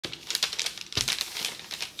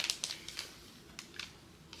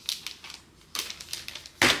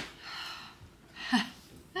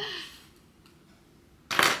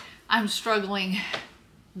I'm struggling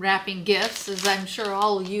wrapping gifts, as I'm sure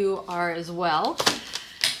all of you are as well.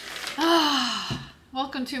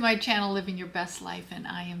 Welcome to my channel, Living Your Best Life, and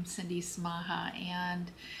I am Cindy Smaha, and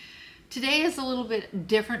today is a little bit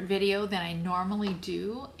different video than I normally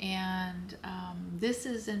do, and this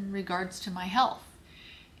is in regards to my health,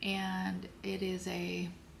 and it is a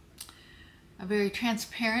very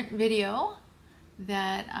transparent video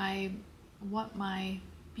that I want my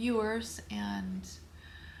viewers and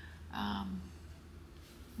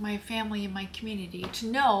my family and my community to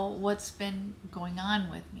know what's been going on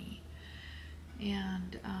with me.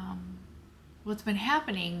 And what's been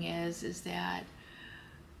happening is that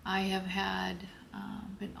I have had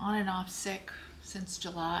been on and off sick since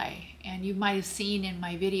July, and you might have seen in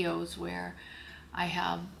my videos where I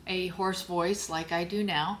have a hoarse voice like I do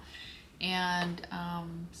now, and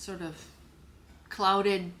sort of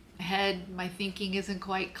clouded head. My thinking isn't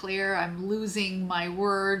quite clear. I'm losing my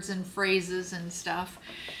words and phrases and stuff.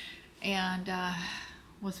 And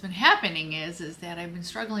what's been happening is that I've been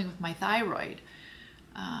struggling with my thyroid.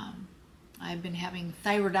 I've been having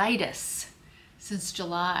thyroiditis since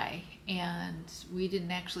July, and we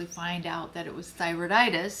didn't actually find out that it was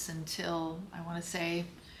thyroiditis until, I want to say,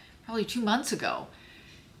 probably 2 months ago.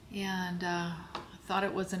 And I thought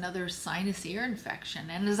it was another sinus ear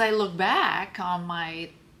infection. And as I look back on my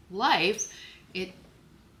life, it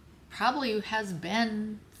probably has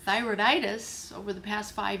been thyroiditis over the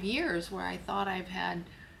past 5 years, where I thought I've had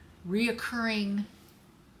reoccurring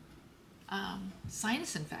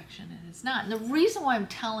sinus infection, and it's not. And the reason why I'm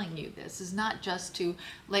telling you this is not just to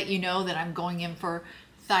let you know that I'm going in for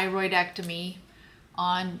thyroidectomy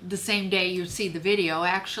on the same day you see the video.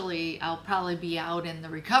 Actually, I'll probably be out in the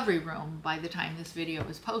recovery room by the time this video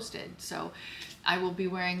is posted. So I will be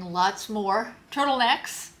wearing lots more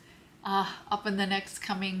turtlenecks up in the next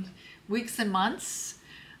coming weeks and months.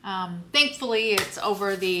 Thankfully, it's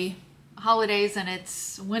over the holidays and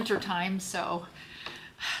it's winter time, so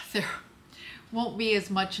there won't be as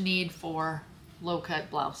much need for low-cut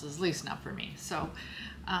blouses, at least not for me. So,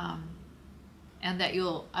 and that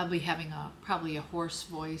I'll be having probably a hoarse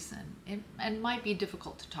voice, and it might be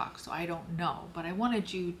difficult to talk, so I don't know. But I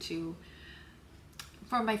wanted you to,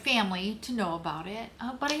 for my family, to know about it.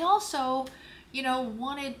 But I also,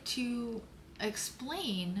 wanted to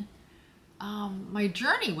explain my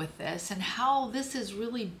journey with this, and how this has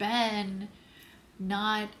really been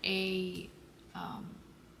not a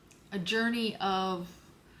journey of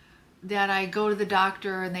that I go to the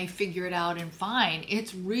doctor and they figure it out and fine.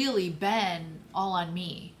 It's really been all on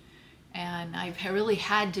me, and I've really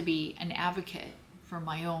had to be an advocate for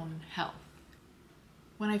my own health.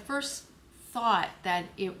 When I first thought that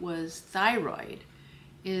it was thyroid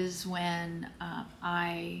is when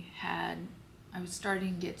I was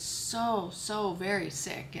starting to get so very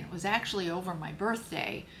sick, and it was actually over my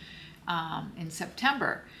birthday in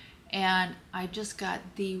September, and I just got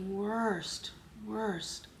the worst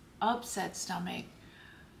upset stomach,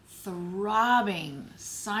 throbbing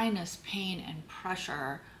sinus pain and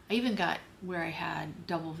pressure. I even got where I had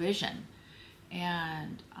double vision,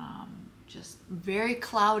 and just very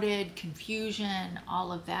clouded, confusion,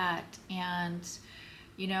 all of that. And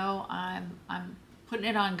I'm putting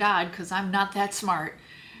it on God, because I'm not that smart.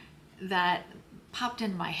 That popped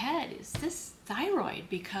in my head, is this thyroid?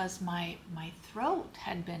 Because my throat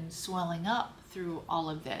had been swelling up through all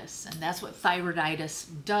of this, and that's what thyroiditis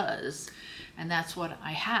does, and that's what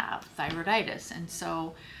I have, thyroiditis. And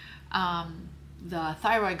so the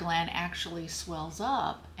thyroid gland actually swells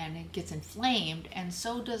up and it gets inflamed, and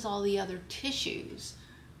so does all the other tissues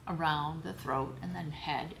around the throat and then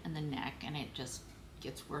head and the neck, and it just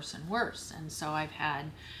gets worse and worse. And so I've had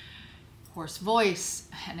hoarse voice,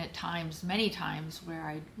 and at times, many times, where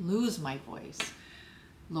I lose my voice,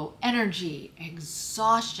 low energy,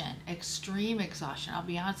 exhaustion, extreme exhaustion. I'll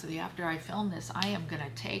be honest with you, after I film this, I am gonna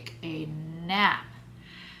take a nap,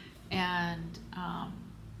 and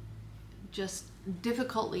just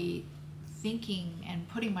difficultly thinking and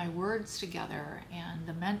putting my words together, and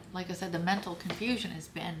like I said, the mental confusion has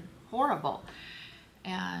been horrible,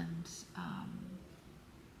 and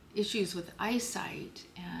issues with eyesight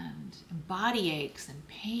and body aches and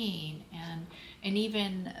pain, and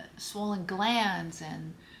even swollen glands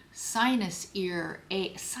and sinus ear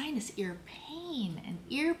pain, and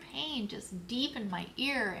ear pain just deep in my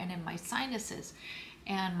ear and in my sinuses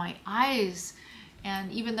and my eyes.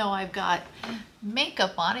 And even though I've got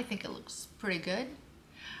makeup on, I think it looks pretty good.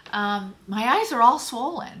 My eyes are all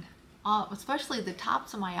swollen. Especially the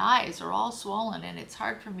tops of my eyes are all swollen, and it's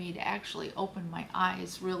hard for me to actually open my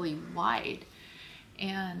eyes really wide.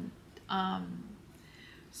 And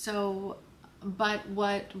so but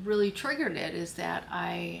what really triggered it is that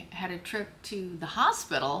I had a trip to the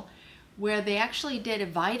hospital where they actually did a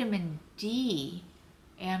vitamin D,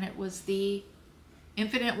 and it was the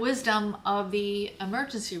infinite wisdom of the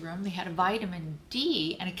emergency room. They had a vitamin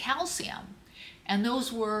D and a calcium, and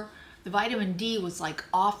those were, the vitamin D was like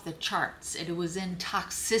off the charts. It was in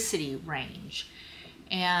toxicity range.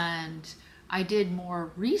 And I did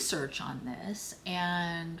more research on this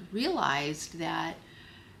and realized that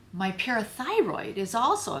my parathyroid is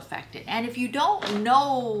also affected. And if you don't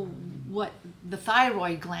know what the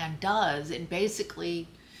thyroid gland does, it basically,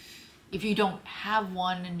 if you don't have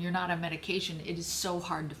one and you're not on medication, it is so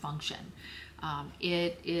hard to function.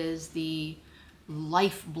 It is the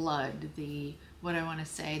lifeblood, the, what I want to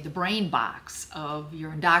say, the brain box of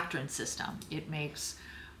your endocrine system. It makes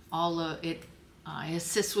all of it,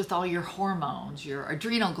 assists with all your hormones, your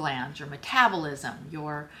adrenal glands, your metabolism,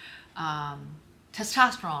 your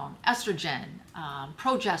testosterone, estrogen,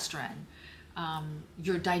 progesterone,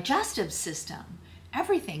 your digestive system,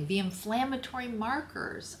 everything, the inflammatory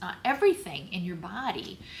markers, everything in your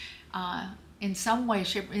body, in some way,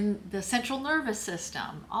 shape, in the central nervous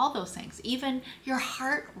system, all those things, even your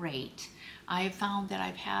heart rate. I have found that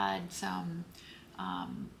I've had some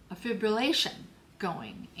a fibrillation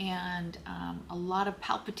going, and a lot of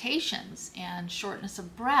palpitations and shortness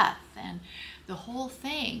of breath and the whole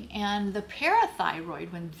thing. And the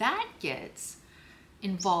parathyroid, when that gets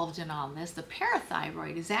involved in all this, the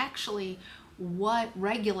parathyroid is actually what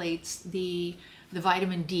regulates the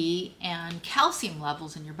vitamin D and calcium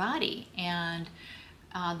levels in your body. And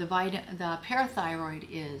the parathyroid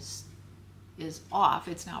is off,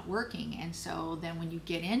 it's not working. And so then when you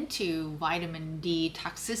get into vitamin D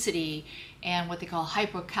toxicity and what they call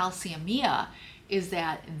hypocalcemia, is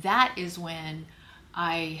that is when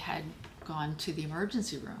I had gone to the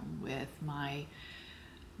emergency room with my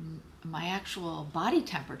actual body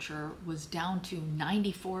temperature was down to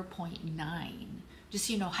 94.9. Just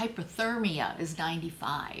so you know, hypothermia is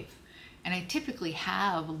 95. And I typically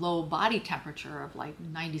have a low body temperature of like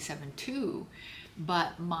 97.2,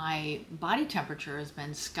 but my body temperature has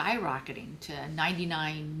been skyrocketing to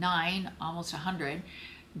 99.9, almost 100,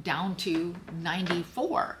 down to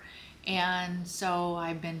 94. And so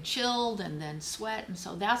I've been chilled and then sweat, and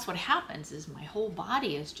so that's what happens, is my whole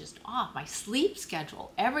body is just off. My sleep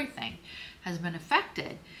schedule, everything has been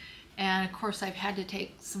affected. And of course I've had to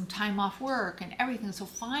take some time off work and everything. So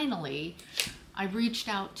finally I reached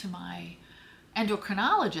out to my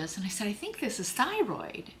endocrinologist and I said, I think this is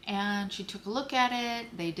thyroid. And she took a look at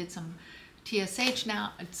it. They did some TSH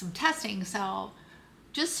now, some testing. So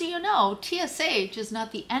just so you know, TSH is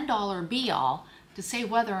not the end all or be all to say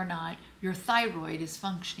whether or not your thyroid is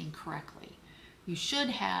functioning correctly. You should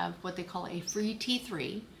have what they call a free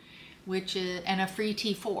T3, which is, and a free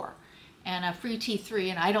T4. And a free T3,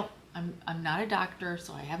 and I'm not a doctor,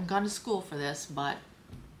 so I haven't gone to school for this, but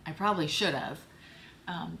I probably should have.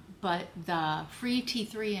 But the free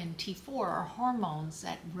T3 and T4 are hormones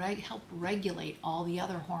that help regulate all the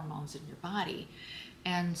other hormones in your body.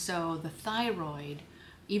 And so the thyroid,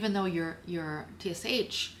 even though your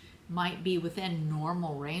TSH might be within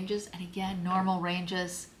normal ranges, and again, normal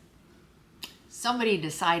ranges, somebody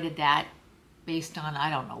decided that based on I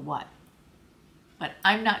don't know what. But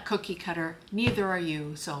I'm not cookie cutter, neither are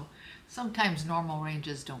you, so sometimes normal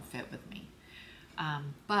ranges don't fit with me.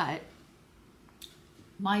 But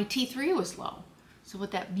my T3 was low. So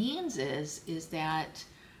what that means is that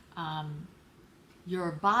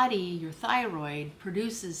your body, your thyroid,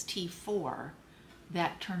 produces T4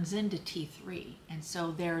 that turns into T3. And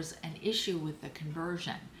so there's an issue with the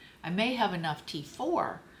conversion. I may have enough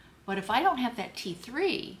T4, but if I don't have that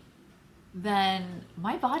T3, then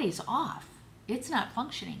my body's off. It's not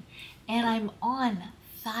functioning. And I'm on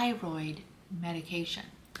thyroid medication.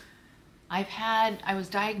 I was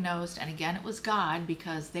diagnosed, and again, it was God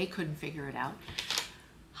because they couldn't figure it out,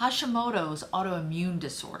 Hashimoto's autoimmune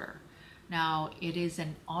disorder. Now, it is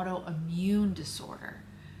an autoimmune disorder.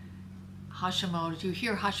 Hashimoto, do you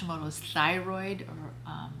hear Hashimoto's thyroid or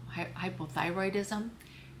hypothyroidism?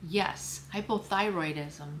 Yes,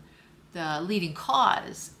 hypothyroidism, the leading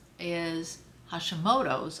cause is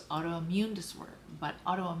Hashimoto's autoimmune disorder. But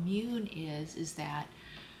autoimmune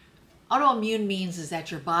autoimmune means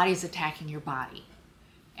that your body's attacking your body.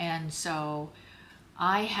 And so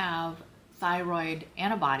I have thyroid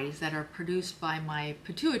antibodies that are produced by my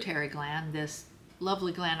pituitary gland, this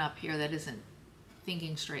lovely gland up here that isn't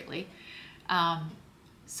thinking straightly.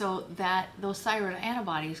 So that those thyroid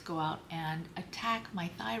antibodies go out and attack my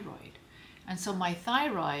thyroid. And so my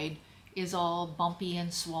thyroid is all bumpy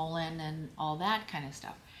and swollen and all that kind of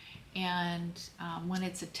stuff. And when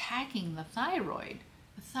it's attacking the thyroid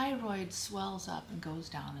swells up and goes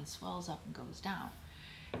down and swells up and goes down.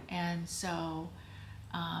 And so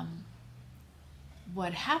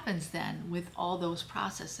what happens then with all those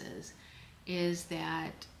processes is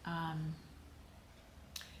that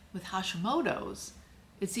with Hashimoto's,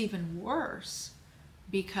 it's even worse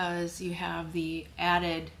because you have the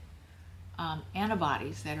added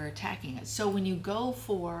antibodies that are attacking it. So when you go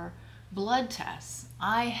for blood tests,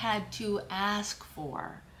 I had to ask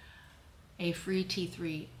for a free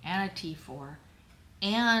T3 and a T4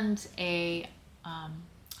 and a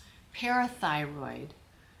parathyroid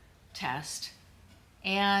test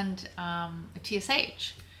and a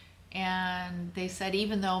TSH. And they said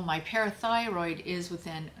even though my parathyroid is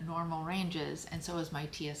within normal ranges and so is my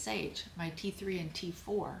TSH, my T3 and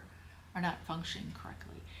T4 are not functioning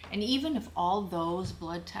correctly. And even if all those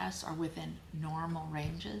blood tests are within normal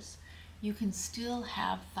ranges, you can still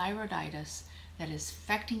have thyroiditis that is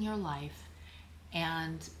affecting your life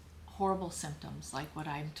and horrible symptoms like what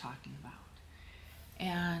I'm talking about.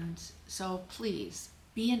 And so please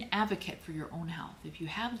be an advocate for your own health. If you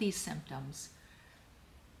have these symptoms,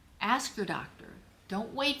 ask your doctor.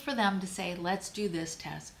 Don't wait for them to say, let's do this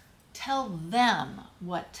test. Tell them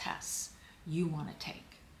what tests you want to take.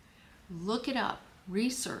 Look it up,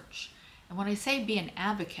 research. And when I say be an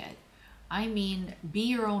advocate, I mean be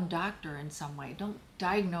your own doctor in some way. Don't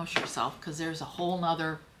diagnose yourself, because there's a whole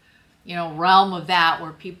nother, realm of that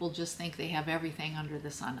where people just think they have everything under the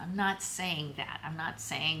sun. I'm not saying that. I'm not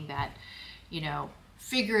saying that,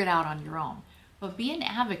 figure it out on your own. But be an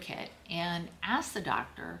advocate and ask the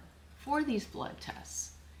doctor for these blood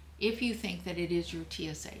tests if you think that it is your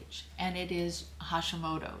TSH and it is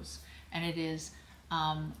Hashimoto's and it is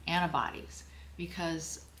antibodies,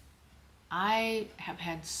 because I have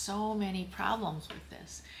had so many problems with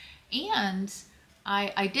this. And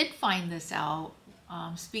I did find this out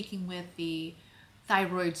speaking with the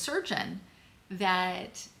thyroid surgeon,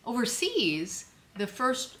 that overseas, the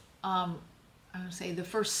first, the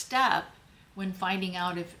first step when finding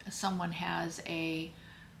out if someone has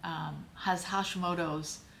has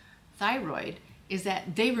Hashimoto's thyroid is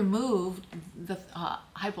that they removed the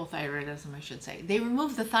hypothyroidism, I should say. They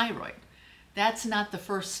removed the thyroid. That's not the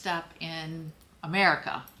first step in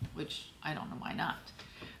America, which I don't know why not.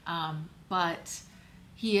 But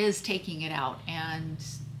he is taking it out. And,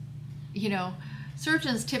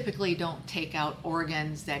 surgeons typically don't take out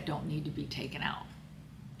organs that don't need to be taken out,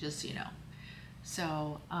 just,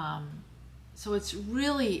 So, so it's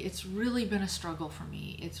really been a struggle for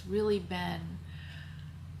me. It's really been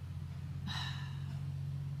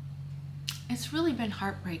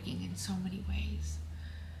heartbreaking in so many ways,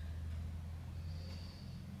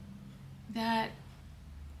 that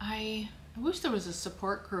I wish there was a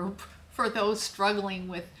support group for those struggling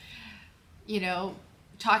with,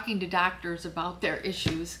 talking to doctors about their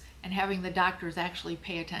issues and having the doctors actually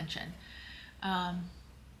pay attention.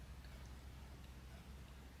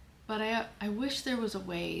 But I wish there was a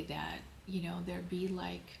way that, there'd be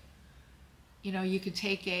like, you could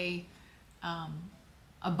take a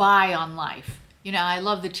buy on life. I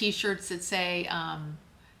love the t-shirts that say,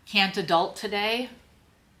 can't adult today.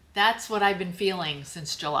 That's what I've been feeling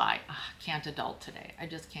since July. Can't adult today. I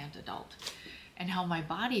just can't adult. And how my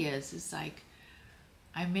body is like,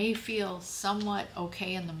 I may feel somewhat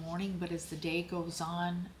okay in the morning, but as the day goes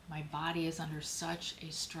on, my body is under such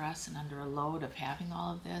a stress and under a load of having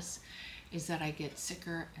all of this, is that I get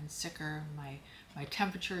sicker and sicker. My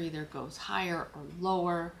temperature either goes higher or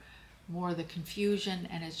lower, more the confusion,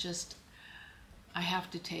 and it's just, I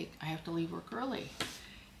have to leave work early.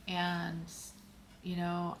 And,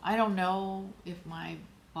 I don't know if my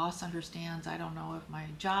boss understands. I don't know if my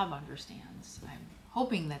job understands. I'm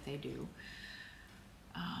hoping that they do.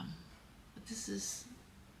 But this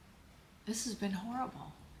has been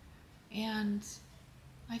horrible. And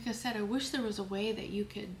like I said, I wish there was a way that you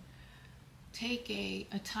could take a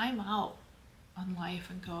time out on life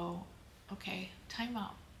and go, okay, time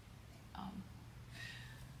out.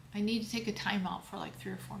 I need to take a time out for like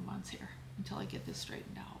 3 or 4 months here until I get this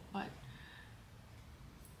straightened out. But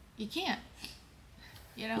you can't,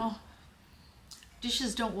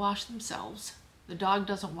 dishes don't wash themselves. The dog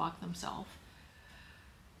doesn't walk themselves.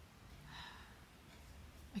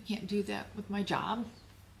 I can't do that with my job.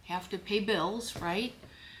 Have to pay bills, right?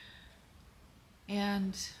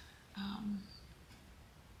 And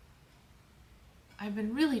I've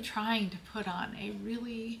been really trying to put on a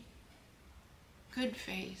really good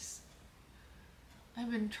face.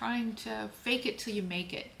 I've been trying to fake it till you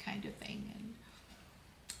make it kind of thing, and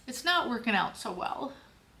it's not working out so well.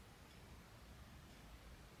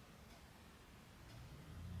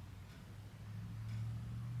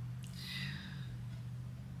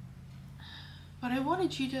 But I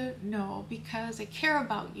wanted you to know because I care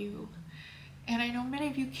about you, and I know many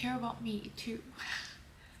of you care about me too.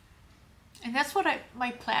 And that's what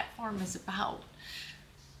my platform is about.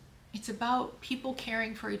 It's about people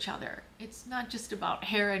caring for each other. It's not just about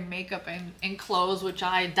hair and makeup and clothes, which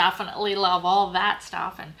I definitely love, all that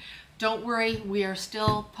stuff. And don't worry, we are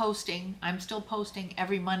still posting. I'm still posting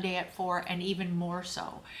every Monday at 4, and even more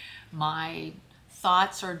so. My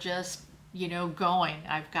thoughts are just, you know, going.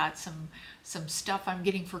 I've got some stuff I'm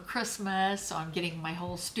getting for Christmas, so I'm getting my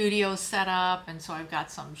whole studio set up, and so I've got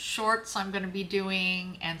some shorts I'm going to be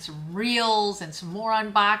doing, and some reels, and some more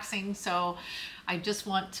unboxing. So I just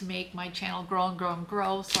want to make my channel grow and grow and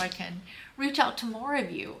grow so I can reach out to more of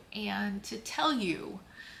you and to tell you,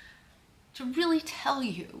 to really tell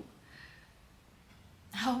you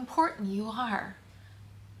how important you are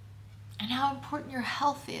and how important your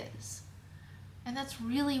health is. And that's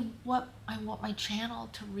really what I want my channel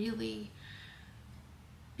to really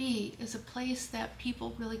be, is a place that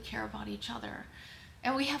people really care about each other.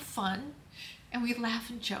 And we have fun, and we laugh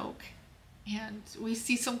and joke, and we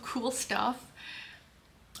see some cool stuff,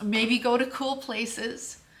 maybe go to cool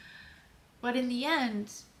places. But in the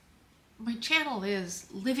end, my channel is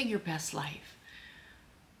living your best life,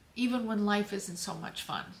 even when life isn't so much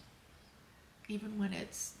fun, even when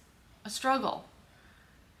it's a struggle.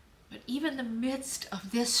 But even in the midst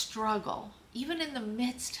of this struggle, even in the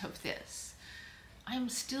midst of this, I am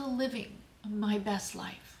still living my best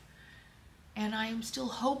life. And I am still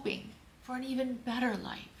hoping for an even better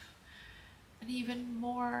life, an even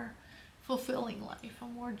more fulfilling life, a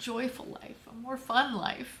more joyful life, a more fun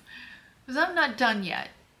life. Because I'm not done yet.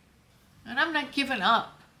 And I'm not giving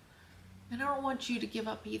up. And I don't want you to give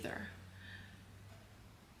up either.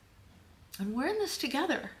 And we're in this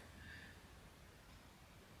together.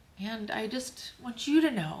 And I just want you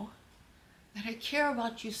to know that I care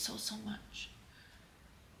about you so, so much.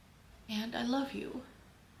 And I love you.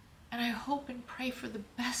 And I hope and pray for the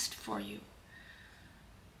best for you.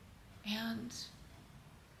 And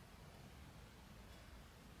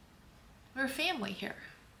we're a family here.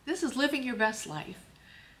 This is living your best life.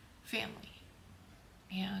 Family.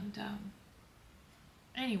 And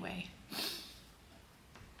anyway,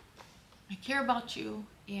 I care about you,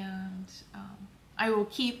 and I will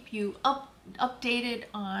keep you updated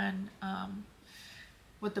on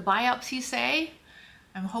what the biopsies say.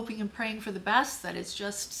 I'm hoping and praying for the best, that it's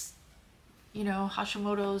just, you know,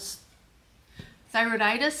 Hashimoto's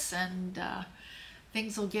thyroiditis, and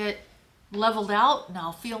things will get leveled out, and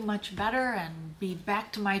I'll feel much better and be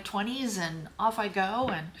back to my 20s, and off I go,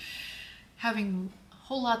 and having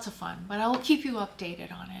whole lots of fun. But I will keep you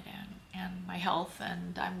updated on it and my health.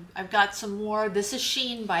 And I've got some more. This is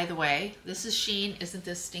Sheen, by the way. This is Sheen. Isn't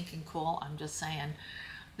this stinking cool? I'm just saying.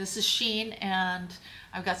 This is Sheen, and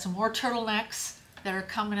I've got some more turtlenecks that are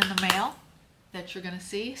coming in the mail that you're going to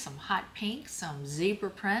see. Some hot pink, some zebra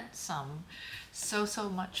print, some so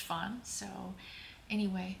much fun. So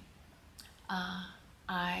anyway,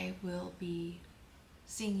 I will be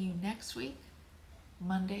seeing you next week,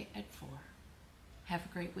 Monday at 4. Have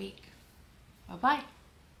a great week. Bye-bye.